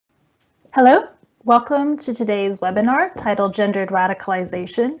Hello, welcome to today's webinar titled Gendered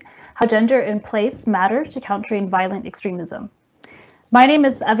Radicalization, How Gender and Place Matter to Countering Violent Extremism. My name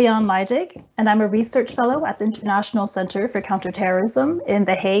is Eviane Leidig, and I'm a research fellow at the International Center for Counter-Terrorism in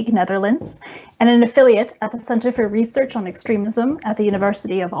The Hague, Netherlands, and an affiliate at the Center for Research on Extremism at the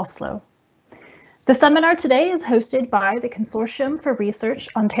University of Oslo. The seminar today is hosted by the Consortium for Research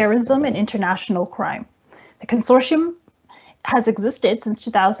on Terrorism and International Crime. The consortium has existed since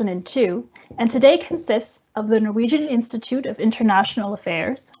 2002 and today consists of the Norwegian Institute of International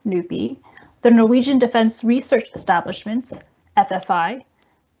Affairs, NUPI, the Norwegian Defence Research Establishments, FFI,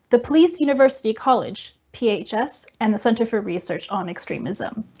 the Police University College, PHS, and the Center for Research on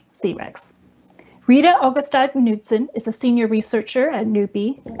Extremism, CREX. Rita Augustad Knudsen is a senior researcher at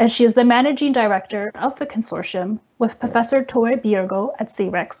NUPI, and she is the managing director of the consortium with Professor Tore Bjørgo at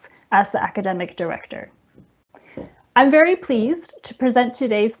CREX as the academic director. I'm very pleased to present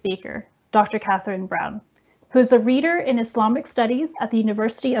today's speaker, Dr. Katherine Brown, who is a reader in Islamic Studies at the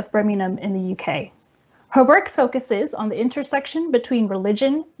University of Birmingham in the UK. Her work focuses on the intersection between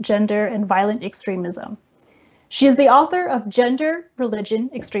religion, gender, and violent extremism. She is the author of Gender, Religion,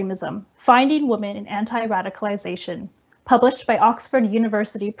 Extremism, Finding Women in Anti-Radicalization, published by Oxford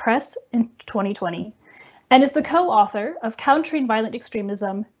University Press in 2020, and is the co-author of Countering Violent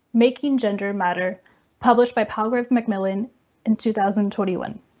Extremism, Making Gender Matter, published by Palgrave Macmillan in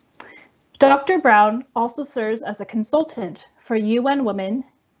 2021. Dr. Brown also serves as a consultant for UN Women,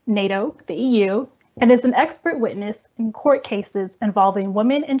 NATO, the EU, and is an expert witness in court cases involving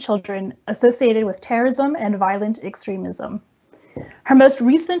women and children associated with terrorism and violent extremism. Her most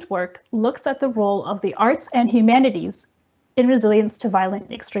recent work looks at the role of the arts and humanities in resilience to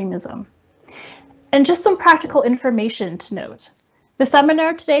violent extremism. And just some practical information to note. The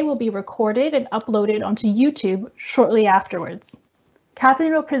seminar today will be recorded and uploaded onto YouTube shortly afterwards.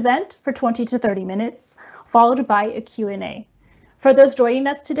 Katherine will present for 20 to 30 minutes, followed by a Q&A. For those joining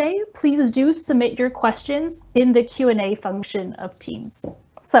us today, please do submit your questions in the Q&A function of Teams.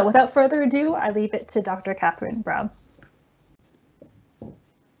 So without further ado, I leave it to Dr. Katherine Brown.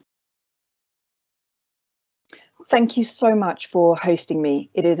 Thank you so much for hosting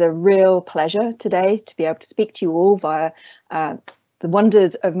me. It is a real pleasure today to be able to speak to you all via the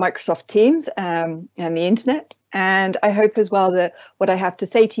wonders of Microsoft Teams and the internet. And I hope as well that what I have to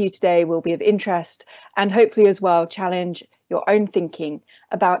say to you today will be of interest and hopefully as well challenge your own thinking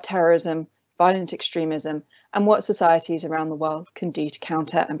about terrorism, violent extremism, and what societies around the world can do to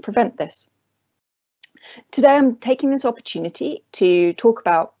counter and prevent this. Today, I'm taking this opportunity to talk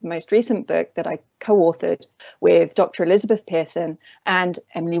about the most recent book that I co-authored with Dr. Elizabeth Pearson and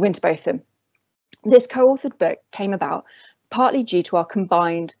Emily Winterbotham. This co-authored book came about partly due to our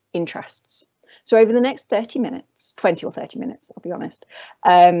combined interests. So over the next 30 minutes, 20 or 30 minutes, I'll be honest,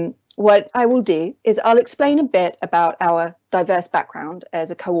 what I will do is I'll explain a bit about our diverse background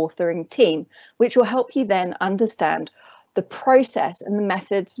as a co-authoring team, which will help you then understand the process and the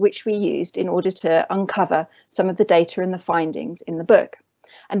methods which we used in order to uncover some of the data and the findings in the book.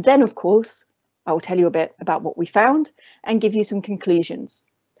 And then, of course, I will tell you a bit about what we found and give you some conclusions.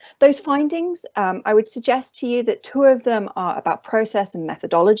 Those findings, I would suggest to you that two of them are about process and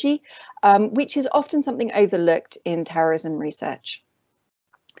methodology, which is often something overlooked in terrorism research.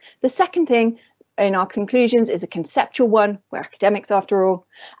 The second thing in our conclusions is a conceptual one. We're academics after all.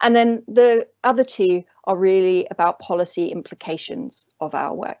 And then the other two are really about policy implications of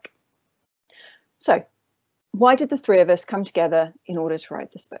our work. So why did the three of us come together in order to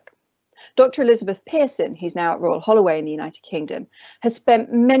write this book? Dr. Elizabeth Pearson, who's now at Royal Holloway in the United Kingdom, has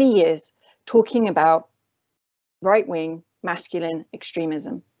spent many years talking about right-wing masculine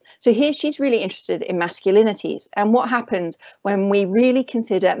extremism. So here she's really interested in masculinities and what happens when we really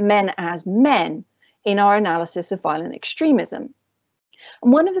consider men as men in our analysis of violent extremism.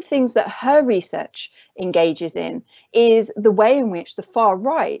 And one of the things that her research engages in is the way in which the far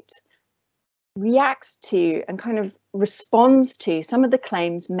right reacts to and kind of responds to some of the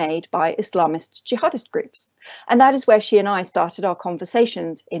claims made by Islamist jihadist groups. And that is where she and I started our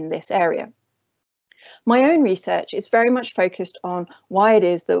conversations in this area. My own research is very much focused on why it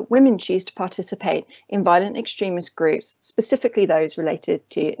is that women choose to participate in violent extremist groups, specifically those related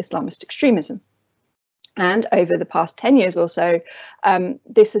to Islamist extremism. And over the past 10 years or so,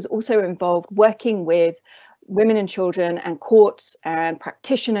 this has also involved working with women and children and courts and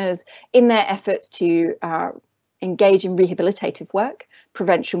practitioners in their efforts to engage in rehabilitative work,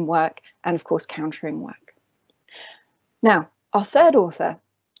 prevention work, and of course, countering work. Now, our third author,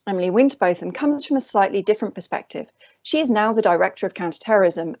 Emily Winterbotham, comes from a slightly different perspective. She is now the Director of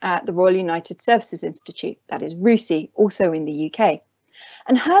Counter-Terrorism at the Royal United Services Institute, that is RUSI, also in the UK.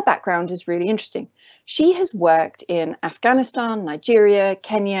 And her background is really interesting. She has worked in Afghanistan, Nigeria,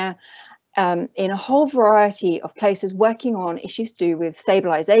 Kenya, in a whole variety of places, working on issues to do with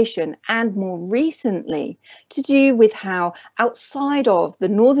stabilization, and more recently to do with how outside of the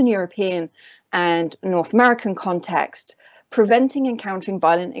Northern European and North American context, preventing and countering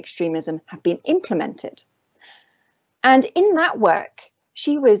violent extremism have been implemented. And in that work,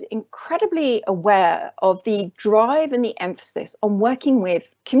 she was incredibly aware of the drive and the emphasis on working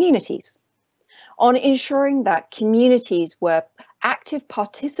with communities, on ensuring that communities were active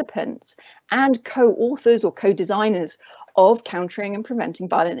participants and co-authors or co-designers of countering and preventing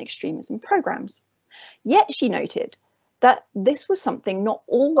violent extremism programs. Yet she noted that this was something not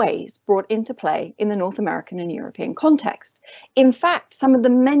always brought into play in the North American and European context. In fact, some of the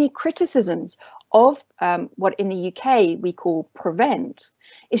many criticisms of what in the UK we call prevent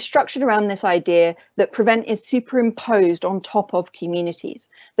is structured around this idea that prevent is superimposed on top of communities,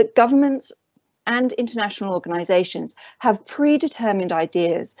 that governments and international organizations have predetermined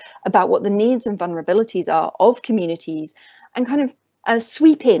ideas about what the needs and vulnerabilities are of communities and kind of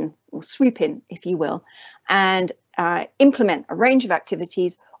swoop in, if you will, and implement a range of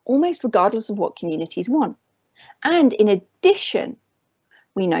activities almost regardless of what communities want. And in addition,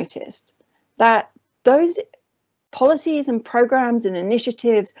 we noticed that those policies and programs and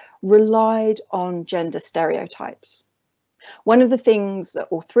initiatives relied on gender stereotypes. One of the things that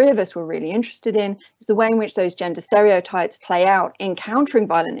all three of us were really interested in is the way in which those gender stereotypes play out in countering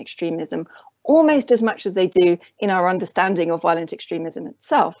violent extremism, almost as much as they do in our understanding of violent extremism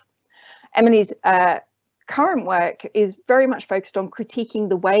itself. Emily's current work is very much focused on critiquing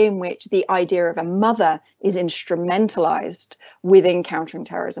the way in which the idea of a mother is instrumentalized within countering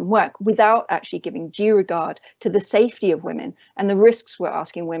terrorism work without actually giving due regard to the safety of women and the risks we're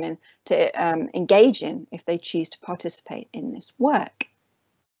asking women to engage in if they choose to participate in this work.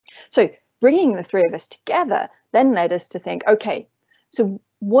 So bringing the three of us together then led us to think, okay, so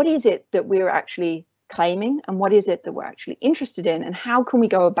what is it that we're actually claiming and what is it that we're actually interested in, and how can we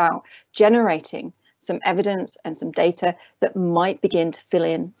go about generating some evidence and some data that might begin to fill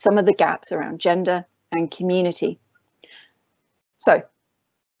in some of the gaps around gender and community. So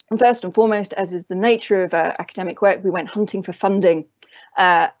first and foremost, as is the nature of academic work, we went hunting for funding.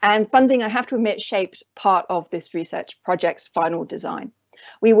 And funding, I have to admit, shaped part of this research project's final design.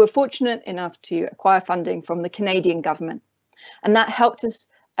 We were fortunate enough to acquire funding from the Canadian government, and that helped us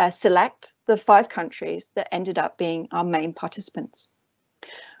select the 5 countries that ended up being our main participants.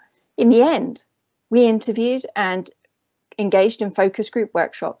 In the end, we interviewed and engaged in focus group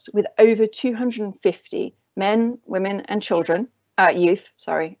workshops with over 250 men, women and children,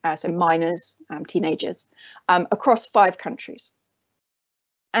 so minors, teenagers, across 5 countries.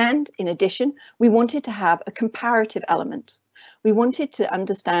 And in addition, we wanted to have a comparative element. We wanted to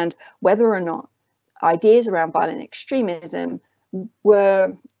understand whether or not ideas around violent extremism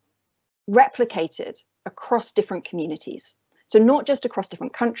were replicated across different communities. So not just across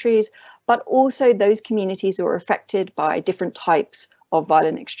different countries, but also those communities that were affected by different types of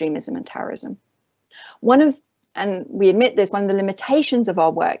violent extremism and terrorism. And we admit this, one of the limitations of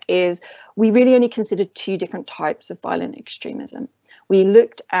our work is we really only considered 2 different types of violent extremism. We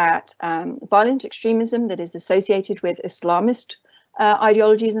looked at violent extremism that is associated with Islamist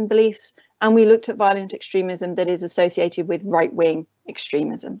ideologies and beliefs, and we looked at violent extremism that is associated with right-wing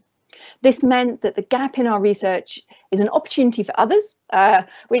extremism. This meant that the gap in our research is an opportunity for others,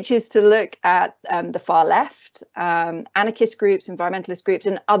 which is to look at the far left, anarchist groups, environmentalist groups,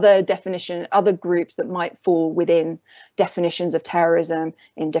 and other groups that might fall within definitions of terrorism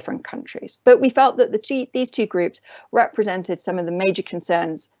in different countries. But we felt that these 2 groups represented some of the major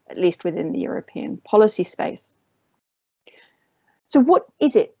concerns, at least within the European policy space. So what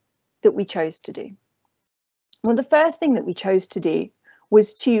is it that we chose to do? Well, the first thing that we chose to do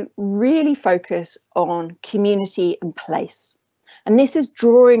was to really focus on community and place. And this is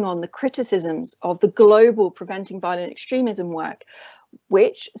drawing on the criticisms of the global preventing violent extremism work,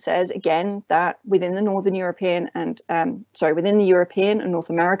 which says again that within the European and North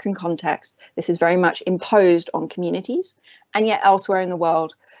American context, this is very much imposed on communities, and yet elsewhere in the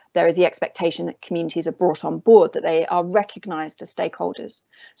world, there is the expectation that communities are brought on board, that they are recognized as stakeholders.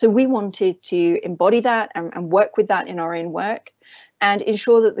 So we wanted to embody that and work with that in our own work, and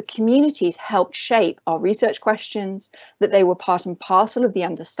ensure that the communities helped shape our research questions, that they were part and parcel of the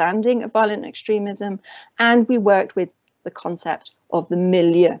understanding of violent extremism, and we worked with the concept of the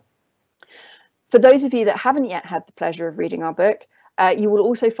milieu. For those of you that haven't yet had the pleasure of reading our book, you will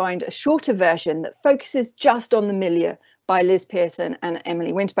also find a shorter version that focuses just on the milieu, by Liz Pearson and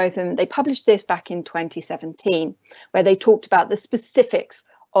Emily Winterbotham. They published this back in 2017, where they talked about the specifics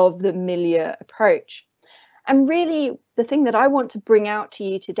of the milieu approach. And really, the thing that I want to bring out to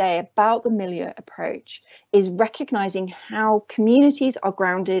you today about the milieu approach is recognizing how communities are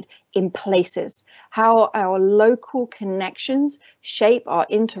grounded in places, how our local connections shape our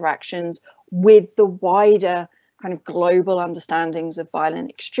interactions with the wider kind of global understandings of violent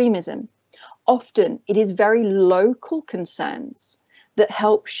extremism. Often it is very local concerns that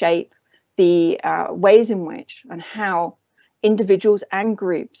help shape the ways in which and how individuals and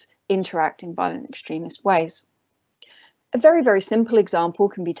groups interact in violent extremist ways. A very, very simple example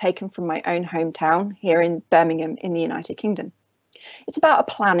can be taken from my own hometown here in Birmingham in the United Kingdom. It's about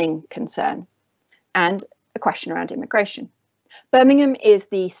a planning concern and a question around immigration. Birmingham is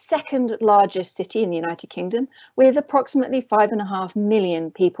the second largest city in the United Kingdom, with approximately 5.5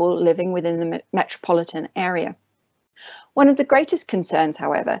 million people living within the metropolitan area. One of the greatest concerns,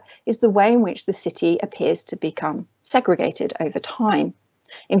 however, is the way in which the city appears to become segregated over time.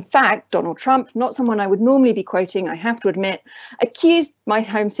 In fact, Donald Trump, not someone I would normally be quoting, I have to admit, accused my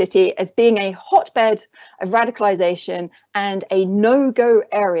home city as being a hotbed of radicalisation and a no-go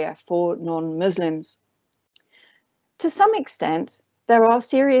area for non-Muslims. To some extent, there are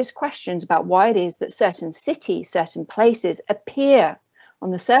serious questions about why it is that certain cities, certain places appear,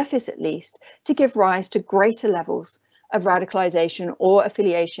 on the surface at least, to give rise to greater levels of radicalisation or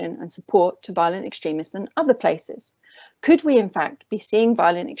affiliation and support to violent extremists than other places. Could we in fact be seeing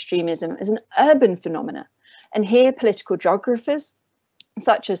violent extremism as an urban phenomena? And here political geographers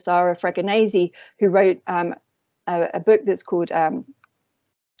such as Sara Fregonese, who wrote a book that's called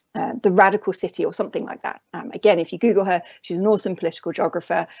The Radical City or something like that. Again, if you Google her, she's an awesome political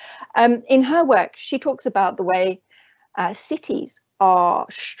geographer. In her work, she talks about the way cities are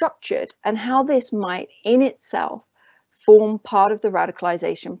structured and how this might in itself form part of the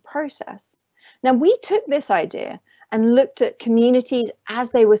radicalization process. Now, we took this idea and looked at communities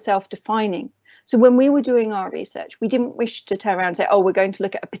as they were self-defining. So when we were doing our research, we didn't wish to turn around and say, oh, we're going to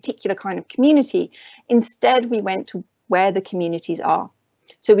look at a particular kind of community. Instead, we went to where the communities are.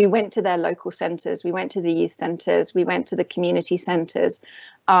 So we went to their local centres, we went to the youth centres, we went to the community centres.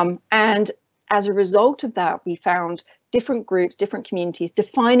 And as a result of that, we found different groups, different communities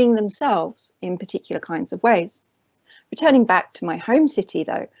defining themselves in particular kinds of ways. Returning back to my home city,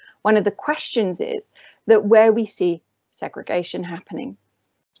 though, one of the questions is that where we see segregation happening.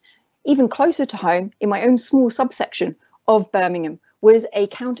 Even closer to home, in my own small subsection of Birmingham, was a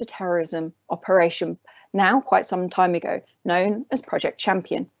counter-terrorism operation now quite some time ago, known as Project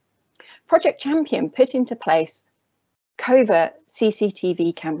Champion. Project Champion put into place covert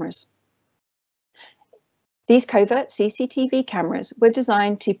CCTV cameras. These covert CCTV cameras were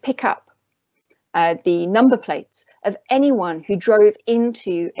designed to pick up the number plates of anyone who drove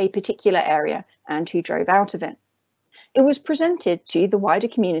into a particular area and who drove out of it. It was presented to the wider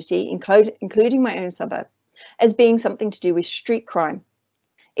community, including my own suburb, as being something to do with street crime.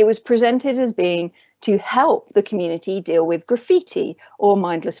 It was presented as being to help the community deal with graffiti or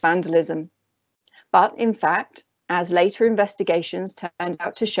mindless vandalism. But in fact, as later investigations turned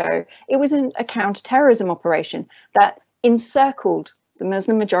out to show, it was a counter-terrorism operation that encircled the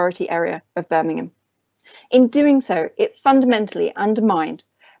Muslim majority area of Birmingham. In doing so, it fundamentally undermined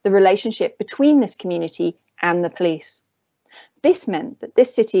the relationship between this community and the police. This meant that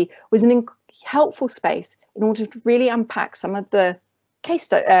this city was an helpful space in order to really unpack some of the case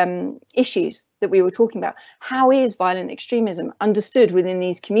issues that we were talking about. How is violent extremism understood within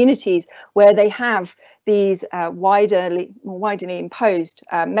these communities where they have these more widely imposed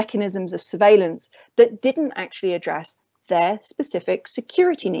mechanisms of surveillance that didn't actually address their specific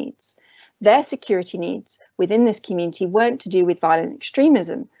security needs? Their security needs within this community weren't to do with violent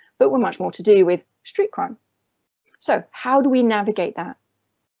extremism, but were much more to do with street crime. So how do we navigate that?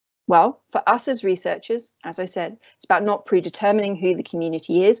 Well, for us as researchers, as I said, it's about not predetermining who the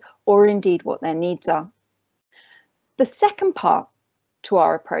community is or indeed what their needs are. The second part to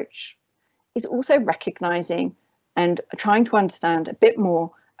our approach is also recognizing and trying to understand a bit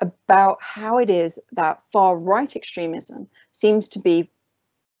more about how it is that far-right extremism seems to be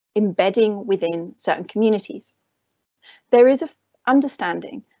embedding within certain communities. There is an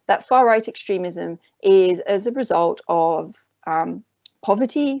understanding that far-right extremism is as a result of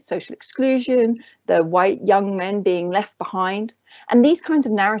poverty, social exclusion, the white young men being left behind. And these kinds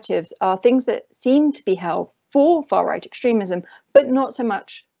of narratives are things that seem to be held for far-right extremism, but not so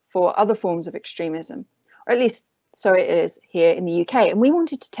much for other forms of extremism, or at least so it is here in the UK. And we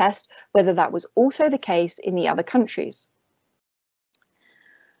wanted to test whether that was also the case in the other countries.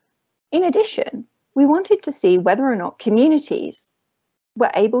 In addition, We wanted to see whether or not communities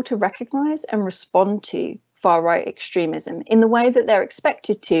were able to recognise and respond to far-right extremism in the way that they're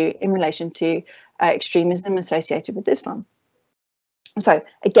expected to in relation to extremism associated with Islam. So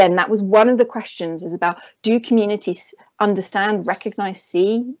again, that was one of the questions, is about, do communities understand, recognise,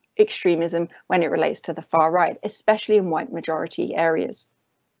 see extremism when it relates to the far right, especially in white majority areas.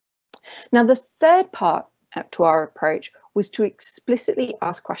 Now, the third part to our approach was to explicitly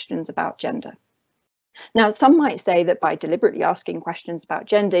ask questions about gender. Now, some might say that by deliberately asking questions about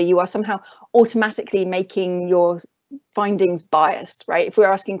gender, you are somehow automatically making your findings biased, right? If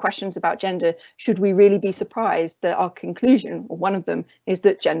we're asking questions about gender, should we really be surprised that our conclusion, or one of them, is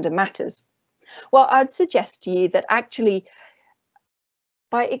that gender matters? Well, I'd suggest to you that actually,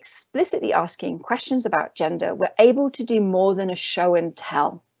 by explicitly asking questions about gender, we're able to do more than a show and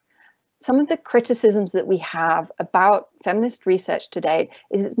tell. Some of the criticisms that we have about feminist research today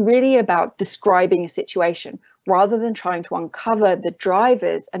is it's really about describing a situation rather than trying to uncover the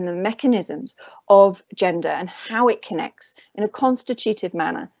drivers and the mechanisms of gender and how it connects in a constitutive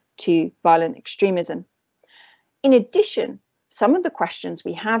manner to violent extremism. In addition, some of the questions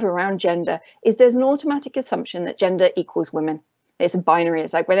we have around gender is there's an automatic assumption that gender equals women. It's a binary.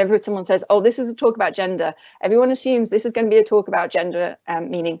 It's like whenever someone says, oh, this is a talk about gender, everyone assumes this is going to be a talk about gender,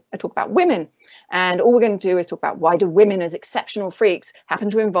 meaning a talk about women. And all we're going to do is talk about why do women as exceptional freaks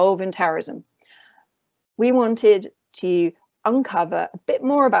happen to involve in terrorism. We wanted to uncover a bit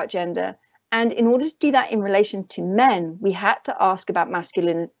more about gender. And in order to do that in relation to men, we had to ask about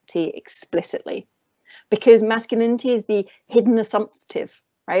masculinity explicitly, because masculinity is the hidden assumptive.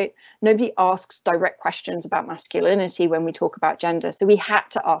 Right? Nobody asks direct questions about masculinity when we talk about gender. So we had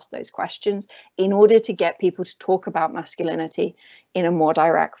to ask those questions in order to get people to talk about masculinity in a more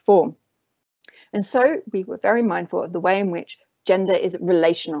direct form. And so we were very mindful of the way in which gender is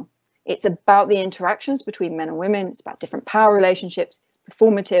relational. It's about the interactions between men and women. It's about different power relationships. It's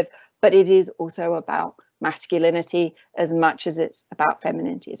performative, but it is also about masculinity as much as it's about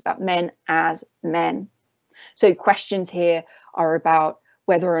femininity. It's about men as men. So questions here are about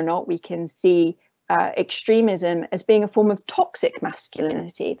whether or not we can see extremism as being a form of toxic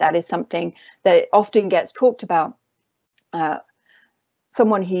masculinity. That is something that often gets talked about.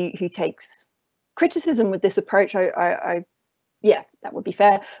 Someone who takes criticism with this approach, yeah, that would be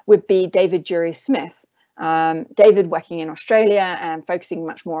fair, would be David Jury-Smith. David, working in Australia and focusing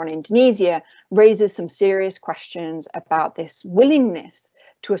much more on Indonesia, raises some serious questions about this willingness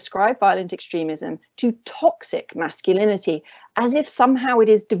to ascribe violent extremism to toxic masculinity, as if somehow it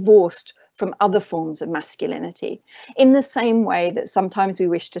is divorced from other forms of masculinity. In the same way that sometimes we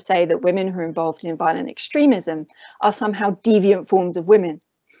wish to say that women who are involved in violent extremism are somehow deviant forms of women,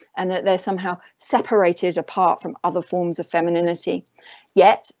 and that they're somehow separated apart from other forms of femininity.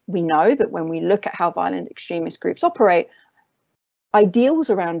 Yet we know that when we look at how violent extremist groups operate, ideals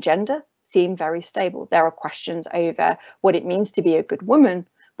around gender seem very stable. There are questions over what it means to be a good woman,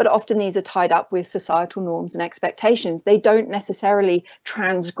 but often these are tied up with societal norms and expectations. They don't necessarily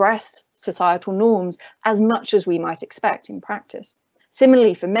transgress societal norms as much as we might expect in practice.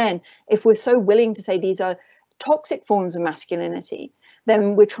 Similarly for men, if we're so willing to say these are toxic forms of masculinity,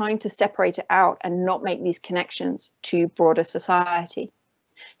 then we're trying to separate it out and not make these connections to broader society.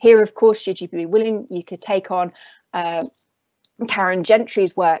 Here, of course, should you be willing, you could take on Karen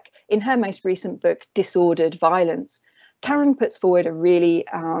Gentry's work in her most recent book, Disordered Violence. Karen puts forward a really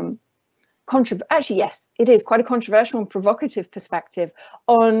actually, yes, it is quite a controversial and provocative perspective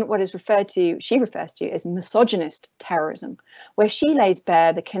on what is she refers to as misogynist terrorism, where she lays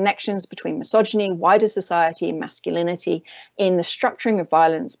bare the connections between misogyny, wider society, and masculinity in the structuring of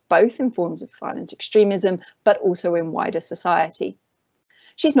violence, both in forms of violent extremism, but also in wider society.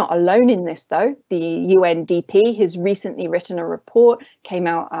 She's not alone in this, though. The UNDP has recently written a report, came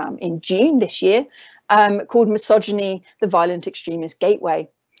out in June this year, called Misogyny, the Violent Extremist Gateway.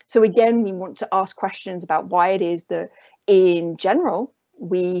 So again, we want to ask questions about why it is that in general,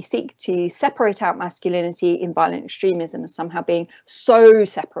 we seek to separate out masculinity in violent extremism as somehow being so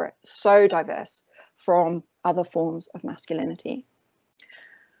separate, so diverse from other forms of masculinity.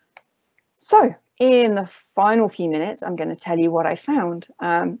 So in the final few minutes, I'm going to tell you what I found.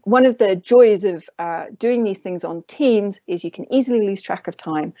 One of the joys of doing these things on Teams is you can easily lose track of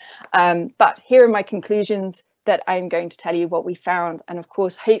time. But here are my conclusions that I'm going to tell you what we found. And of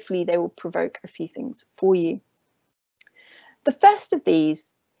course, hopefully they will provoke a few things for you. The first of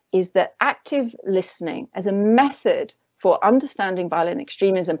these is that active listening as a method for understanding violent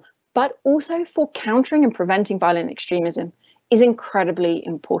extremism, but also for countering and preventing violent extremism, is incredibly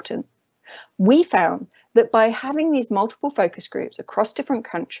important. We found that by having these multiple focus groups across different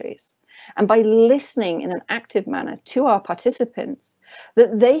countries and by listening in an active manner to our participants,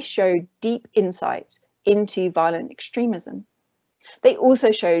 that they showed deep insight into violent extremism. They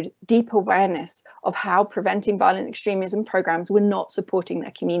also showed deep awareness of how preventing violent extremism programs were not supporting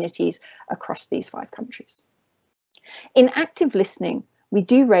their communities across these 5 countries. In active listening, we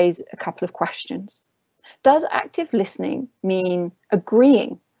do raise a couple of questions. Does active listening mean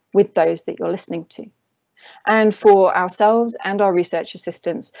agreeing with those that you're listening to? And for ourselves and our research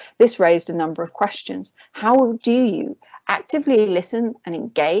assistants, this raised a number of questions. How do you actively listen and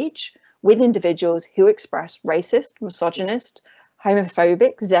engage with individuals who express racist, misogynist,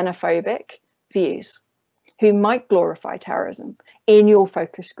 homophobic, xenophobic views, who might glorify terrorism in your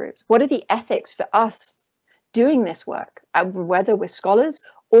focus groups? What are the ethics for us doing this work, whether we're scholars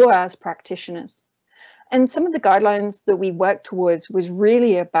or as practitioners? And some of the guidelines that we worked towards was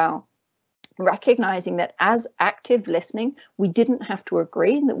really about recognizing that as active listening, we didn't have to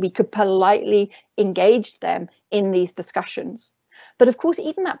agree, and that we could politely engage them in these discussions. But of course,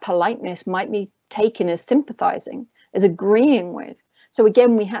 even that politeness might be taken as sympathizing, as agreeing with. So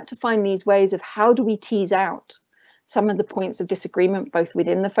again, we had to find these ways of how do we tease out some of the points of disagreement, both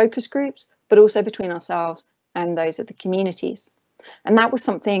within the focus groups, but also between ourselves and those of the communities. And that was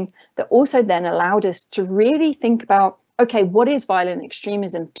something that also then allowed us to really think about, okay, what is violent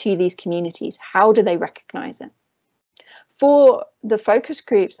extremism to these communities? How do they recognize it? For the focus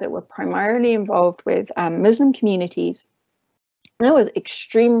groups that were primarily involved with Muslim communities, there was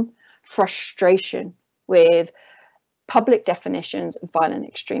extreme frustration with public definitions of violent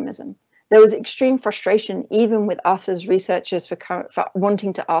extremism. There was extreme frustration even with us as researchers for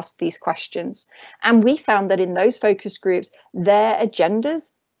wanting to ask these questions. And we found that in those focus groups, their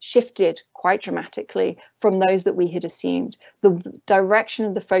agendas shifted quite dramatically from those that we had assumed. The direction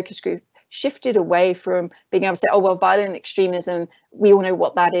of the focus group shifted away from being able to say, oh, well, violent extremism, we all know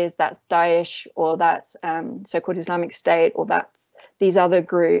what that is. That's Daesh, or that's so-called Islamic State, or that's these other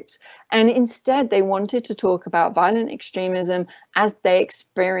groups. And instead, they wanted to talk about violent extremism as they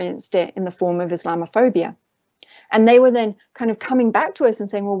experienced it in the form of Islamophobia. And they were then kind of coming back to us and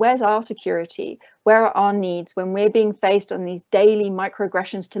saying, well, where's our security? Where are our needs when we're being faced on these daily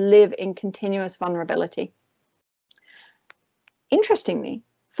microaggressions to live in continuous vulnerability? Interestingly,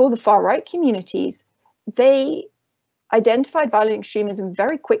 for the far right communities, they identified violent extremism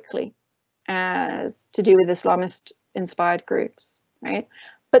very quickly as to do with Islamist inspired groups, right?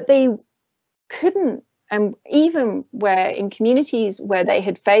 But they couldn't, and even where in communities where they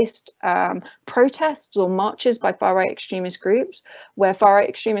had faced protests or marches by far right extremist groups, where far right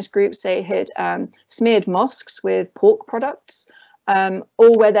extremist groups, say, had smeared mosques with pork products,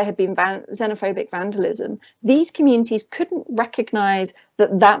 or where there had been xenophobic vandalism, these communities couldn't recognize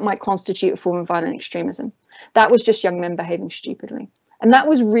that that might constitute a form of violent extremism. That was just young men behaving stupidly. And that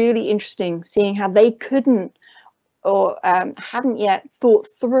was really interesting, seeing how they couldn't or hadn't yet thought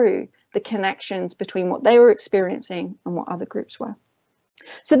through the connections between what they were experiencing and what other groups were.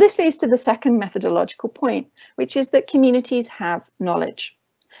 So this leads to the second methodological point, which is that communities have knowledge.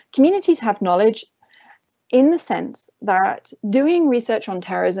 Communities have knowledge in the sense that doing research on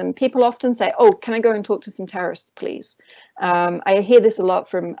terrorism, people often say, oh, can I go and talk to some terrorists, please? I hear this a lot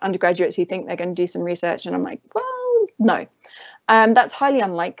from undergraduates who think they're going to do some research, and I'm like, well, no. That's highly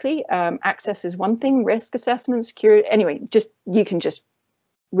unlikely. Access is one thing, risk assessment, security, anyway, you can just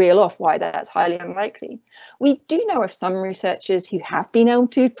reel off why that's highly unlikely. We do know of some researchers who have been able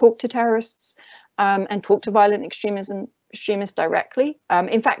to talk to terrorists and talk to violent extremists directly.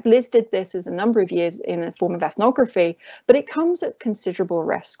 In fact, Liz did this as a number of years in a form of ethnography, but it comes at considerable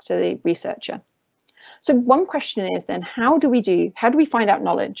risk to the researcher. So one question is then, how do we find out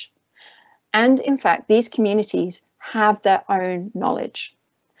knowledge? And in fact, these communities have their own knowledge,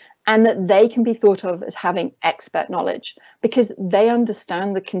 and that they can be thought of as having expert knowledge because they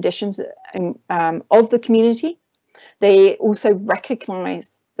understand the conditions of the community. They also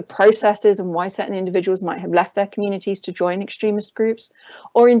recognize the processes and why certain individuals might have left their communities to join extremist groups,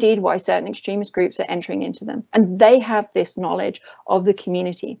 or indeed why certain extremist groups are entering into them. And they have this knowledge of the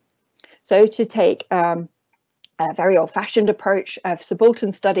community. So to take a very old-fashioned approach of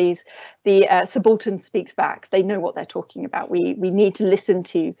subaltern studies, the subaltern speaks back. They know what they're talking about. We need to listen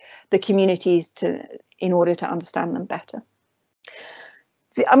to the communities in order to understand them better.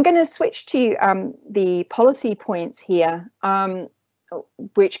 I'm going to switch to the policy points here,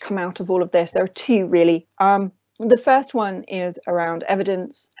 which come out of all of this. There are two, really. The first one is around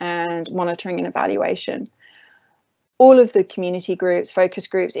evidence and monitoring and evaluation. All of the community groups, focus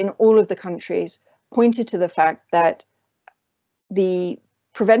groups in all of the countries pointed to the fact that the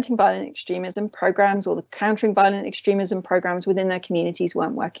preventing violent extremism programs or the countering violent extremism programs within their communities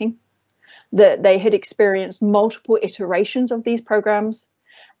weren't working. that they had experienced multiple iterations of these programs,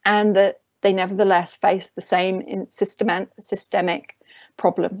 and that they nevertheless faced the same systemic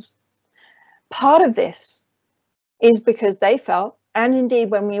problems. Part of this is because they felt, and indeed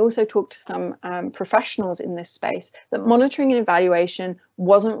when we also talked to some professionals in this space, that monitoring and evaluation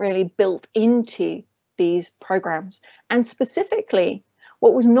wasn't really built into these programs. And specifically,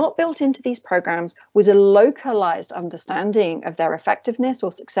 what was not built into these programs was a localized understanding of their effectiveness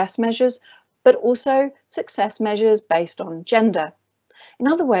or success measures, but also success measures based on gender. In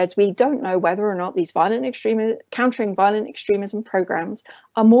other words, we don't know whether or not these countering violent extremism programs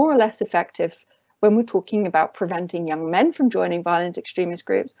are more or less effective when we're talking about preventing young men from joining violent extremist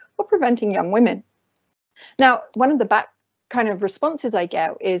groups or preventing young women. Now, one of the back kind of responses I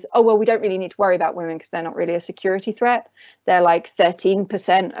get is, oh, well, we don't really need to worry about women because they're not really a security threat. They're like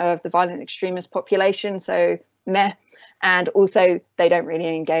 13% of the violent extremist population, so meh. And also, they don't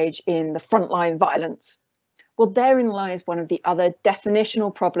really engage in the frontline violence. Well, therein lies one of the other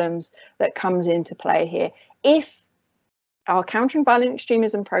definitional problems that comes into play here. If our countering violent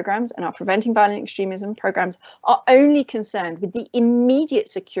extremism programs and our preventing violent extremism programs are only concerned with the immediate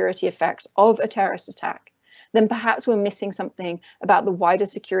security effects of a terrorist attack, then perhaps we're missing something about the wider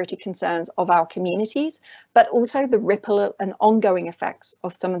security concerns of our communities, but also the ripple and ongoing effects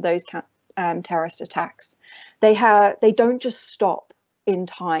of some of those terrorist attacks. They don't just stop in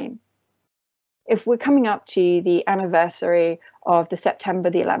time. If we're coming up to the anniversary of the September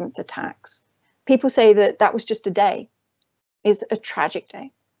the 11th attacks, people say that that was just a day. It's a tragic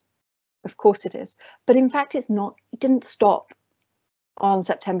day. Of course it is. But in fact, it's not. It didn't stop on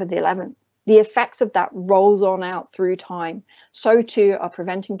September the 11th. The effects of that rolls on out through time. So too are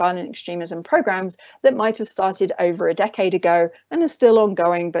preventing violent extremism programs that might have started over a decade ago and are still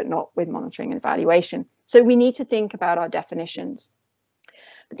ongoing, but not with monitoring and evaluation. So we need to think about our definitions.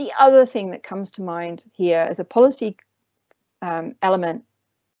 But the other thing that comes to mind here as a policy element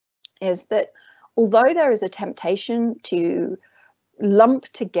is that although there is a temptation to lump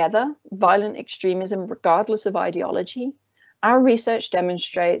together violent extremism regardless of ideology, our research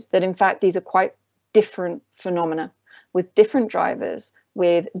demonstrates that in fact these are quite different phenomena with different drivers,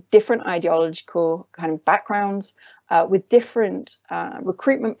 with different ideological kind of backgrounds, with different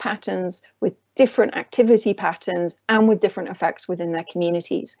recruitment patterns, with different activity patterns, and with different effects within their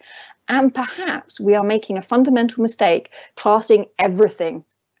communities. And perhaps we are making a fundamental mistake classing everything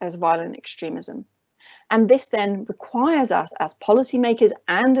as violent extremism. And this then requires us as policymakers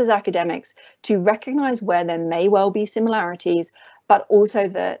and as academics to recognize where there may well be similarities, but also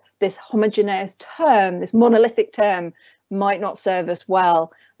that this homogeneous term, this monolithic term, might not serve us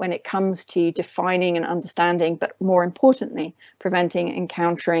well when it comes to defining and understanding, but more importantly, preventing and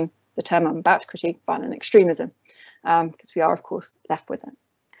countering the term I'm about to critique, violent extremism, because we are, of course, left with it.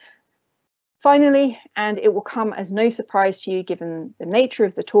 Finally, and it will come as no surprise to you given the nature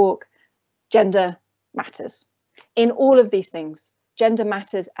of the talk, gender matters. In all of these things, gender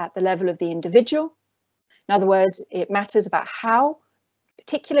matters at the level of the individual. In other words, it matters about how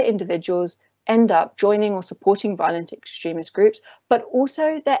particular individuals end up joining or supporting violent extremist groups, but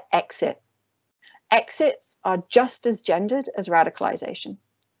also their exit. Exits are just as gendered as radicalization.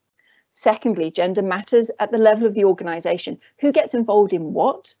 Secondly, gender matters at the level of the organization. Who gets involved in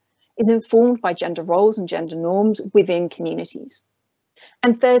what is informed by gender roles and gender norms within communities.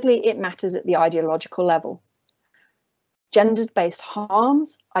 And thirdly, it matters at the ideological level. Gender-based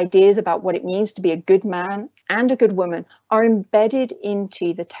harms, ideas about what it means to be a good man and a good woman are embedded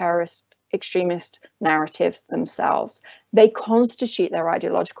into the terrorist extremist narratives themselves. They constitute their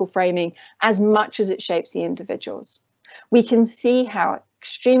ideological framing as much as it shapes the individuals. We can see how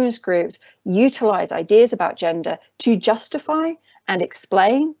extremist groups utilize ideas about gender to justify and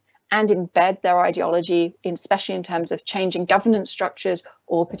explain and embed their ideology, especially in terms of changing governance structures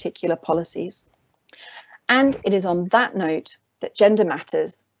or particular policies. And it is on that note that gender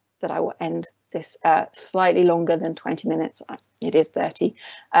matters that I will end this slightly longer than 20 minutes, it is 30,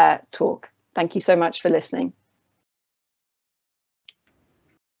 talk. Thank you so much for listening.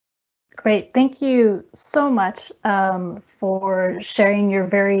 Great, thank you so much for sharing your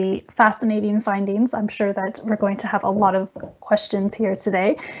very fascinating findings. I'm sure that we're going to have a lot of questions here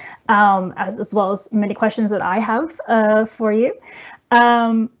today, as well as many questions that I have for you.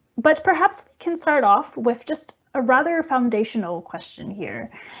 But perhaps we can start off with just a rather foundational question here,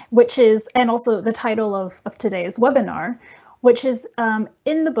 which is, and also the title of today's webinar, which is,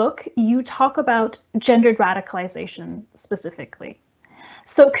 in the book, you talk about gendered radicalization specifically.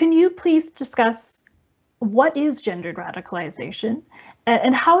 So can you please discuss what is gendered radicalization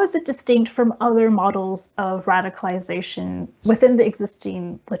and how is it distinct from other models of radicalization within the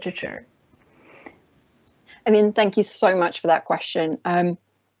existing literature? I mean, thank you so much for that question.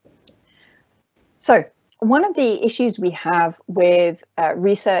 So one of the issues we have with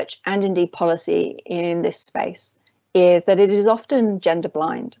research and indeed policy in this space is that it is often gender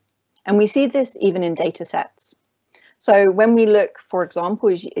blind. And we see this even in data sets. So when we look, for example,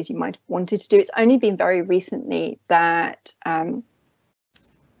 as you might have wanted to do, it's only been very recently that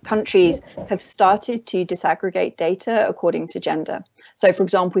countries have started to disaggregate data according to gender. So, for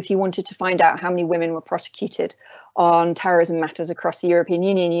example, if you wanted to find out how many women were prosecuted on terrorism matters across the European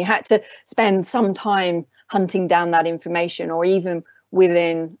Union, you had to spend some time hunting down that information, or even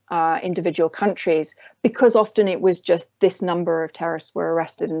within individual countries, because often it was just this number of terrorists were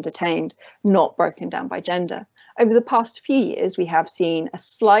arrested and detained, not broken down by gender. Over the past few years, we have seen a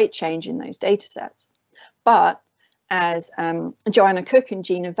slight change in those data sets. But as Joanna Cook and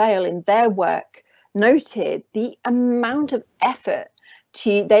Gina Vale in their work noted, the amount of effort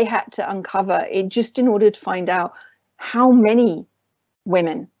they had to uncover just in order to find out how many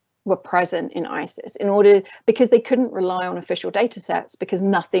women were present in ISIS, because they couldn't rely on official data sets, because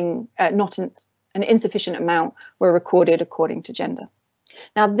not an insufficient amount were recorded according to gender.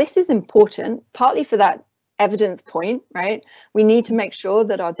 Now, this is important, partly for that evidence point, right? We need to make sure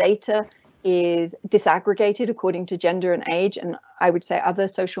that our data is disaggregated according to gender and age, and I would say other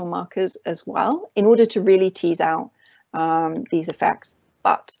social markers as well, in order to really tease out these effects.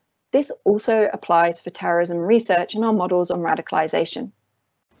 But this also applies for terrorism research and our models on radicalization.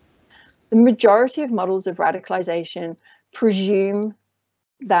 The majority of models of radicalization presume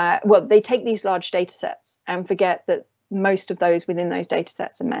that, well, they take these large data sets and forget that most of those within those data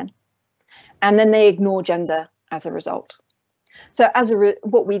sets are men. And then they ignore gender as a result. So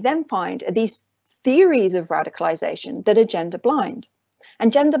what we then find are these theories of radicalization that are gender blind.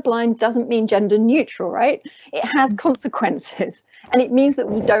 And gender blind doesn't mean gender neutral, right? It has consequences. And it means that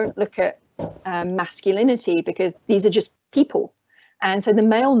we don't look at masculinity, because these are just people. And so the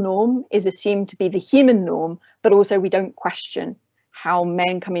male norm is assumed to be the human norm, but also we don't question how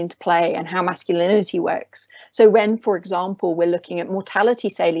men come into play and how masculinity works. So when, for example, we're looking at mortality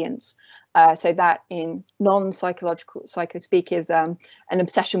salience, so that in non-psychological psychospeak is an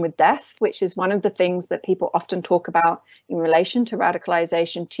obsession with death, which is one of the things that people often talk about in relation to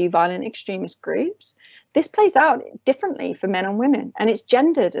radicalization to violent extremist groups. This plays out differently for men and women, and it's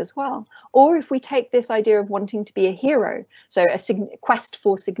gendered as well. Or if we take this idea of wanting to be a hero, so a quest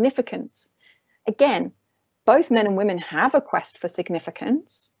for significance, again, both men and women have a quest for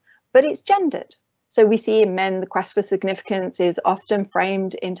significance, but it's gendered. So we see in men, the quest for significance is often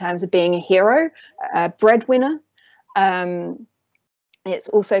framed in terms of being a hero, a breadwinner. It's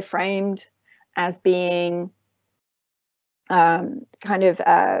also framed as being kind of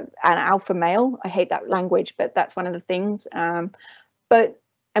an alpha male. I hate that language, but that's one of the things. And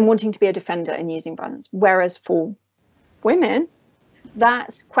wanting to be a defender and using violence. Whereas for women,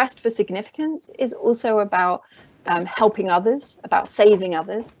 that quest for significance is also about helping others, about saving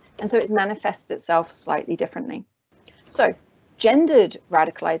others. And so it manifests itself slightly differently. So gendered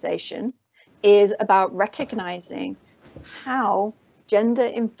radicalization is about recognizing how gender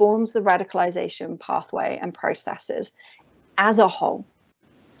informs the radicalization pathway and processes as a whole.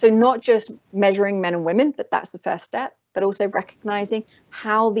 So not just measuring men and women, but that's the first step, but also recognizing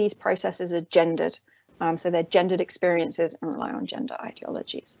how these processes are gendered. So they're gendered experiences and rely on gender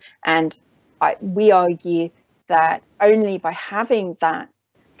ideologies. And we argue that only by having that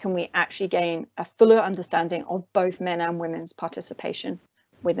can we actually gain a fuller understanding of both men and women's participation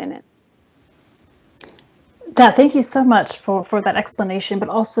within it. Thank you so much for that explanation, but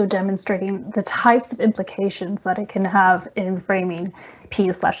also demonstrating the types of implications that it can have in framing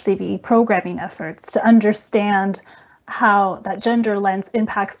P/CVE programming efforts, to understand how that gender lens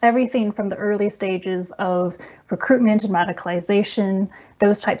impacts everything from the early stages of recruitment and radicalization,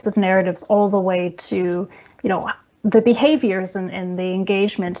 those types of narratives, all the way to, the behaviors and the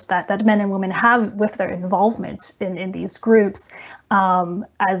engagement that men and women have with their involvement in these groups,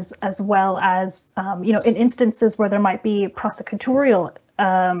 as well as in instances where there might be prosecutorial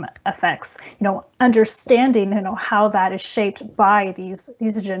effects, understanding how that is shaped by these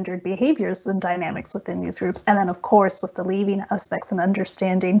gendered behaviors and dynamics within these groups, and then of course with the leaving aspects and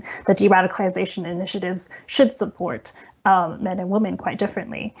understanding that de-radicalization initiatives should support men and women quite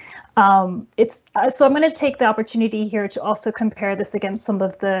differently. So I'm going to take the opportunity here to also compare this against some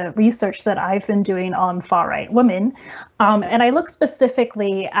of the research that I've been doing on far-right women. And I look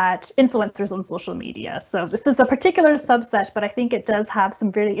specifically at influencers on social media. So this is a particular subset, but I think it does have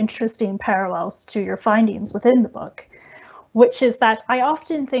some really interesting parallels to your findings within the book, which is that I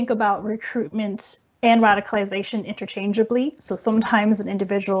often think about recruitment and radicalization interchangeably. So sometimes an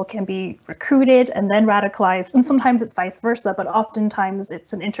individual can be recruited and then radicalized, and sometimes it's vice versa, but oftentimes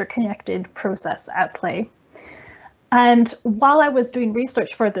it's an interconnected process at play. And while I was doing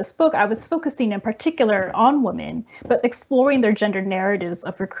research for this book, I was focusing in particular on women, but exploring their gender narratives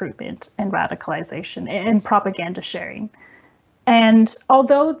of recruitment and radicalization and propaganda sharing. And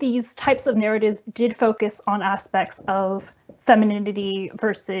although these types of narratives did focus on aspects of femininity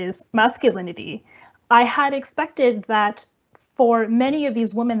versus masculinity, I had expected that for many of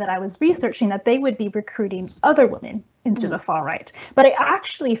these women that I was researching, that they would be recruiting other women into the far right. But I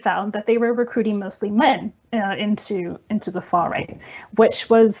actually found that they were recruiting mostly men into the far right, which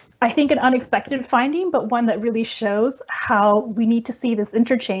was, I think, an unexpected finding, but one that really shows how we need to see this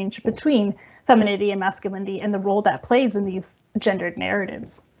interchange between femininity and masculinity and the role that plays in these gendered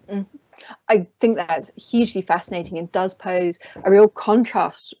narratives. I think that's hugely fascinating and does pose a real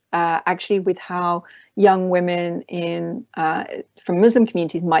contrast actually with how young women in from Muslim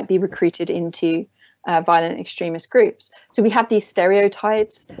communities might be recruited into violent extremist groups. So we have these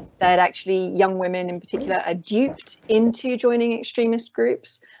stereotypes that actually young women in particular are duped into joining extremist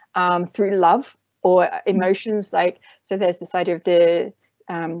groups through love or emotions. Like, so there's this idea of the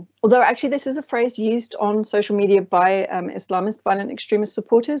although actually this is a phrase used on social media by Islamist violent extremist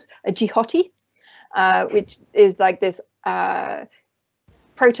supporters, a jihadi, which is like this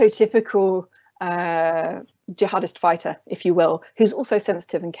prototypical jihadist fighter, if you will, who's also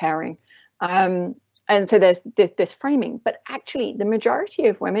sensitive and caring. And so there's this framing, but actually the majority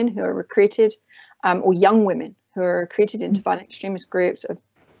of women who are recruited, or young women who are recruited into violent extremist groups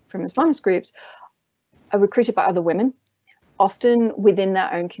from Islamist groups, are recruited by other women, often within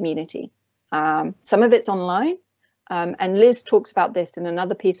their own community. Some of it's online, and Liz talks about this in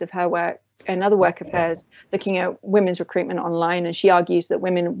another piece of her work, another work of hers, looking at women's recruitment online, and she argues that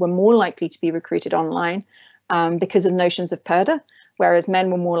women were more likely to be recruited online because of notions of purdah, whereas men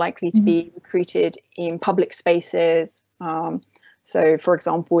were more likely to be recruited in public spaces. So, for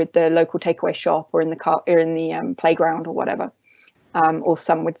example, with the local takeaway shop or in the car or in the playground or whatever. Or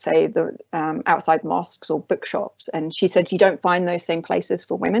some would say the outside mosques or bookshops. And she said you don't find those same places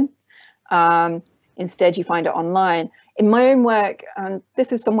for women. Instead, you find it online. In my own work,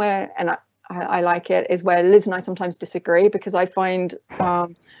 this is somewhere, and I like it, is where Liz and I sometimes disagree, because I find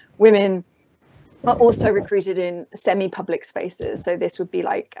women are also recruited in semi-public spaces. So this would be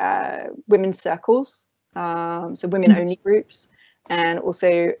like women's circles, so women-only groups, and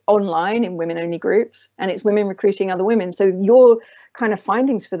also online in women-only groups, and it's women recruiting other women. So your kind of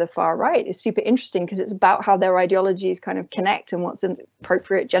findings for the far right is super interesting, because it's about how their ideologies kind of connect and what's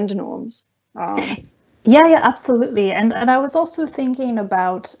appropriate gender norms. Yeah, absolutely. And I was also thinking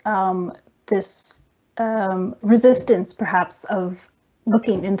about this resistance, perhaps, of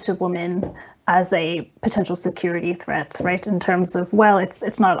looking into women as a potential security threat, right? In terms of, well,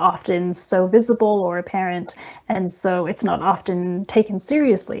 it's not often so visible or apparent, and so it's not often taken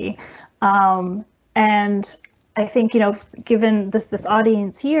seriously. And I think, given this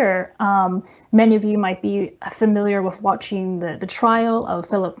audience here, many of you might be familiar with watching the trial of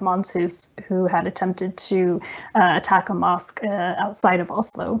Philip Monshus, who had attempted to attack a mosque outside of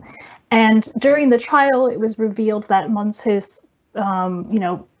Oslo. And during the trial, it was revealed that Monshus,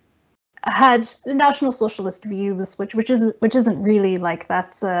 had National Socialist views, which isn't really like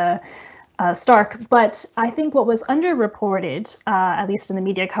that's stark. But I think what was underreported, at least in the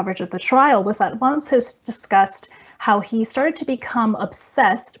media coverage of the trial, was that Monshus discussed how he started to become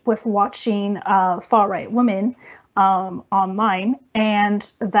obsessed with watching far-right women online,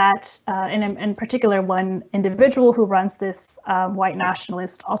 and that in particular one individual who runs this white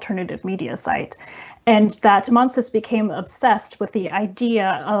nationalist alternative media site, and that Monshus became obsessed with the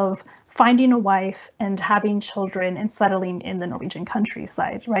idea of finding a wife and having children and settling in the Norwegian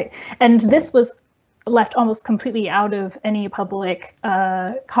countryside, right? And this was left almost completely out of any public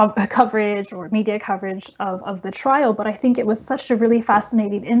coverage or media coverage of the trial. But I think it was such a really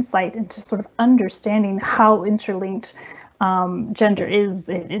fascinating insight into sort of understanding how interlinked gender is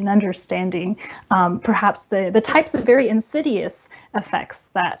in understanding perhaps the types of very insidious effects